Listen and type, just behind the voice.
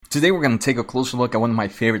Today we're going to take a closer look at one of my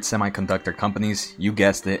favorite semiconductor companies, you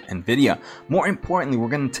guessed it, NVIDIA. More importantly, we're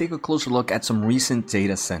going to take a closer look at some recent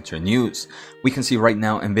data center news. We can see right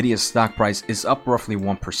now NVIDIA's stock price is up roughly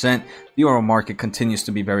 1%. The overall market continues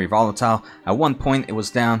to be very volatile. At one point it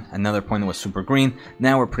was down, another point it was super green.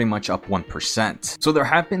 Now we're pretty much up 1%. So there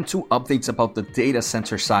have been two updates about the data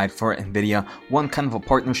center side for NVIDIA. One kind of a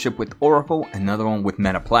partnership with Oracle, another one with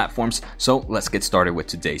Meta Platforms. So let's get started with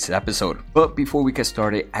today's episode. But before we get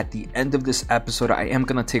started, at the end of this episode, I am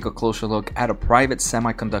going to take a closer look at a private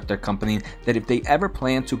semiconductor company that if they ever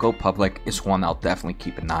plan to go public is one I'll definitely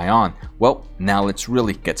keep an eye on. Well, now let's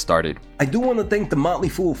really get started. I do want to thank The Motley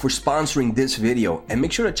Fool for sponsoring this video, and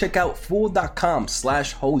make sure to check out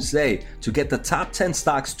fool.com/Jose to get the top 10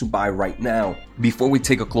 stocks to buy right now. Before we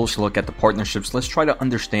take a closer look at the partnerships, let's try to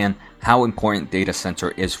understand how important data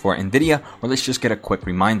center is for NVIDIA, or let's just get a quick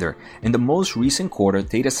reminder. In the most recent quarter,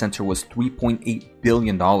 data center was $3.8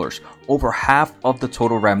 billion. Over half of the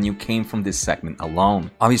total revenue came from this segment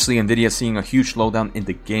alone. Obviously, NVIDIA is seeing a huge slowdown in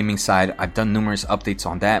the gaming side. I've done numerous updates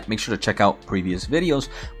on that. Make sure to check out previous videos.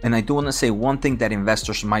 And I do want to say one thing that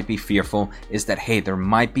investors might be fearful is that, hey, there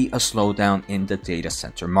might be a slowdown in the data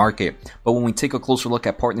center market. But when we take a closer look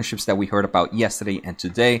at partnerships that we heard about yesterday and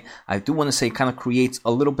today, I do want to say it kind of creates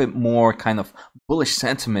a little bit more kind of bullish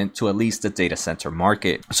sentiment to at least the data center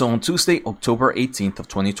market. So on Tuesday, October 18th of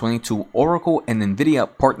 2022, Oracle and NVIDIA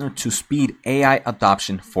partnered to speed AI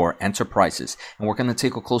adoption for enterprises. And we're going to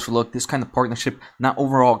take a closer look. This kind of partnership not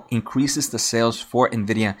overall increases the sales for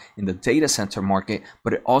NVIDIA in the data center market,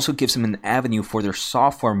 but it also gives them an avenue for their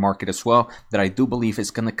software market as well that I do believe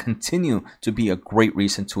is going to continue to be a great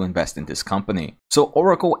reason to invest in this company. So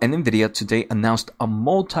Oracle and NVIDIA today announced a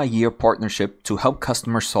multi-year partnership to help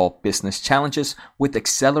customers solve business challenges with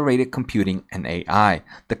accelerated computing and AI.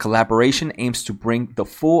 The collaboration aims to bring the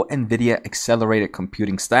full NVIDIA accelerated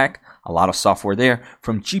computing stack, a lot of software there,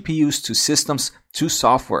 from GPUs to systems to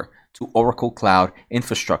software to Oracle Cloud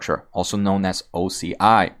Infrastructure, also known as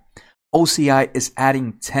OCI. OCI is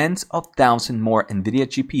adding tens of thousands more NVIDIA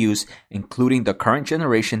GPUs, including the current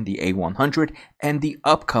generation, the A100, and the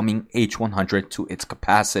upcoming H100 to its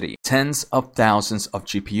capacity. Tens of thousands of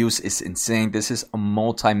GPUs is insane. This is a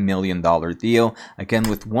multi-million-dollar deal, again,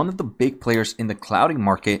 with one of the big players in the clouding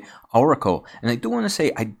market, Oracle. And I do want to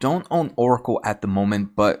say I don't own Oracle at the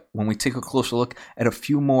moment, but when we take a closer look at a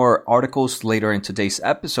few more articles later in today's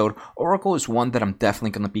episode, Oracle is one that I'm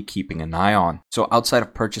definitely going to be keeping an eye on. So outside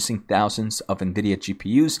of purchasing thousands of NVIDIA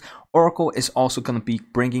GPUs, Oracle is also going to be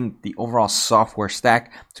bringing the overall software stack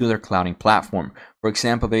to their clouding platform. For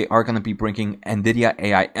example, they are going to be bringing NVIDIA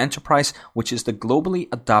AI Enterprise, which is the globally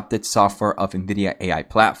adopted software of NVIDIA AI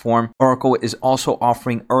platform. Oracle is also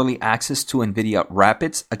offering early access to NVIDIA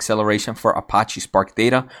Rapids acceleration for Apache Spark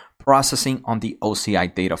data processing on the OCI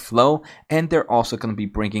data flow, and they're also going to be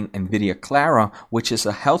bringing NVIDIA Clara, which is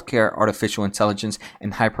a healthcare artificial intelligence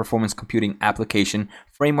and high-performance computing application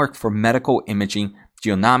framework for medical imaging,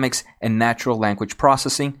 genomics, and natural language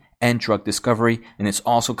processing and drug discovery, and it's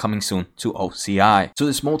also coming soon to OCI. So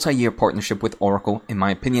this multi-year partnership with Oracle, in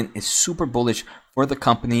my opinion, is super bullish for the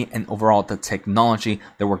company and overall the technology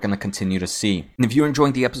that we're going to continue to see. And if you're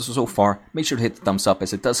enjoying the episode so far, make sure to hit the thumbs up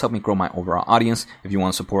as it does help me grow my overall audience. If you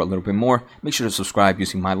want to support a little bit more, make sure to subscribe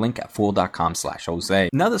using my link at fool.com/Jose.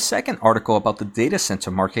 Now the second article about the data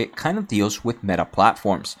center market kind of deals with Meta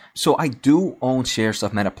Platforms. So I do own shares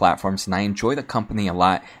of Meta Platforms and I enjoy the company a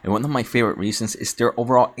lot. And one of my favorite reasons is their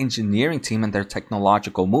overall engineering team and their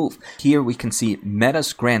technological move. Here we can see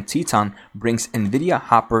Meta's Grand Teton brings NVIDIA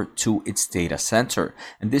Hopper to its data center.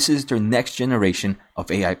 And this is their next generation of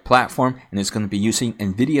AI platform, and it's going to be using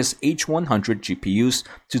NVIDIA's H100 GPUs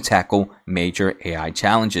to tackle major AI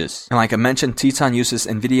challenges. And like I mentioned, Teton uses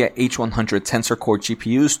NVIDIA H100 Tensor Core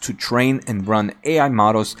GPUs to train and run AI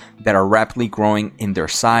models that are rapidly growing in their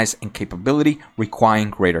size and capability, requiring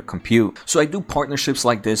greater compute. So I do partnerships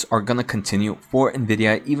like this are going to continue for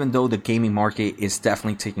NVIDIA, even though the gaming market is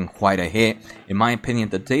definitely taking quite a hit. In my opinion,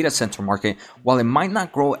 the data center market, while it might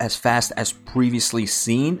not grow as fast as previously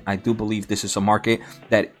seen, I do believe this is a market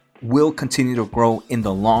that will continue to grow in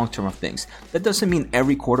the long term of things. That doesn't mean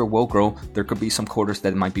every quarter will grow. There could be some quarters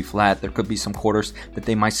that might be flat. There could be some quarters that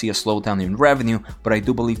they might see a slowdown in revenue, but I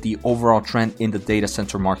do believe the overall trend in the data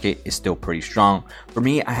center market is still pretty strong. For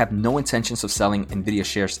me, I have no intentions of selling NVIDIA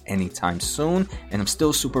shares anytime soon, and I'm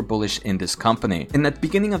still super bullish in this company. And at the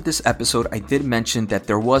beginning of this episode, I did mention that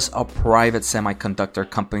there was a private semiconductor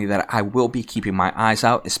company that I will be keeping my eyes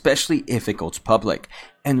out, especially if it goes public.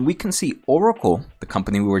 And we can see Oracle, the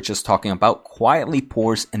company we were just talking about, quietly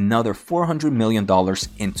pours another $400 million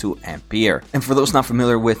into Ampere. And for those not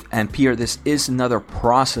familiar with Ampere, this is another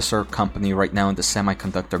processor company right now in the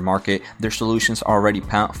semiconductor market. Their solutions are already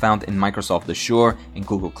found in Microsoft Azure, in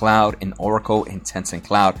Google Cloud, in Oracle, in Tencent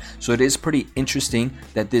Cloud. So it is pretty interesting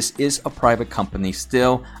that this is a private company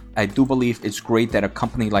still. I do believe it's great that a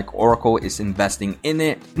company like Oracle is investing in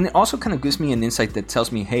it. And it also kind of gives me an insight that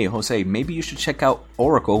tells me, hey, Jose, maybe you should check out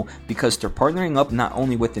Oracle because they're partnering up not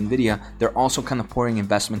only with NVIDIA, they're also kind of pouring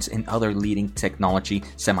investments in other leading technology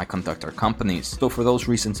semiconductor companies. So for those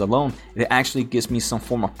reasons alone, it actually gives me some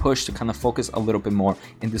form of push to kind of focus a little bit more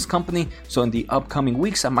in this company. So in the upcoming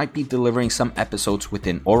weeks, I might be delivering some episodes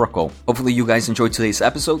within Oracle. Hopefully you guys enjoyed today's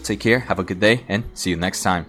episode. Take care, have a good day, and see you next time.